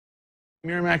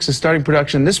Miramax is starting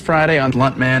production this Friday on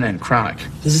Blunt Man and Chronic.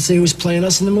 Does it say who's playing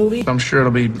us in the movie? I'm sure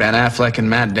it'll be Ben Affleck and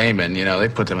Matt Damon. You know, they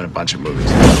put them in a bunch of movies.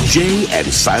 Jay and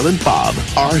Silent Bob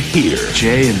are here.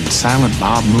 Jay and Silent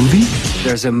Bob movie?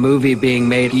 There's a movie being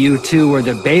made you two were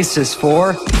the basis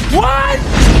for. What?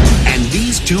 And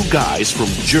these two guys from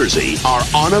Jersey are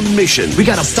on a mission. We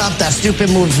gotta stop that stupid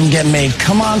movie from getting made.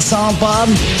 Come on, Silent Bob.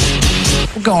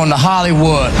 We're going to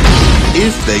Hollywood.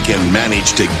 If they can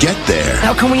manage to get there.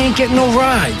 How come we ain't getting no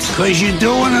rides? Because you're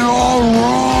doing it all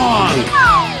wrong.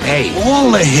 Hey,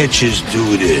 all the hitches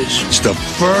do this. It's the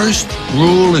first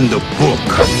rule in the book.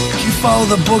 You follow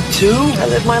the book too? I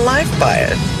live my life by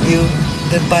it. You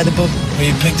live by the book? Well,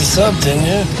 you picked us up, didn't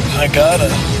you? I gotta.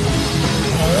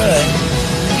 All right.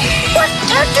 What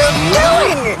are you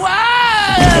doing?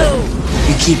 Whoa!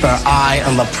 We keep our eye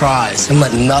on the prize and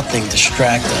let nothing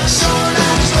distract us.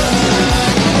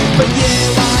 For you,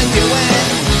 I do it.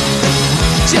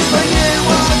 Just for you,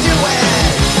 I'll do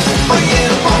it. For you,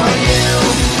 for you.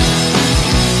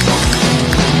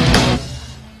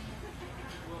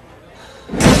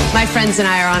 My friends and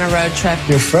I are on a road trip.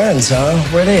 Your friends, huh?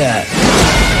 Where they at?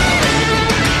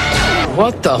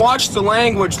 What the? Watch the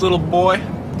language, little boy.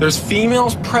 There's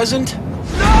females present.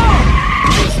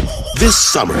 This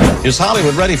summer, Is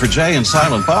Hollywood ready for Jay and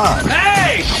Silent Bob?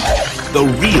 Hey! the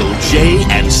real Jay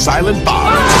and Silent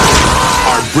Bob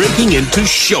are breaking into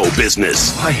show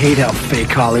business I hate how fake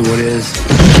Hollywood is.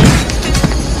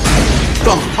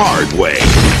 the hard way.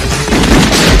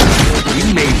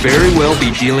 You may very well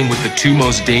be dealing with the two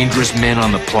most dangerous men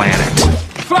on the planet.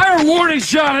 Fire a warning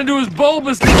shot into his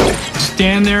bulbous.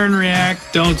 Stand there and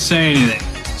react. Don't say anything,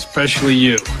 especially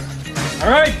you. All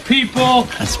right, people.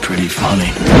 That's pretty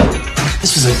funny.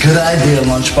 This was a good idea,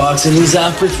 Lunchbox, and these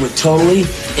outfits were totally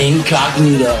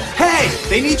incognito. Hey,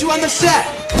 they need you on the set.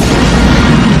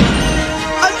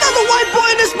 Another white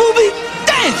boy in this movie?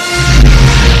 Dang!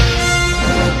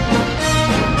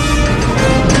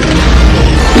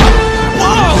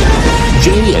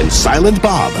 Jay and Silent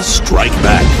Bob strike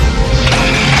back.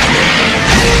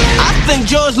 I think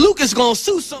George Lucas gonna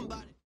sue somebody.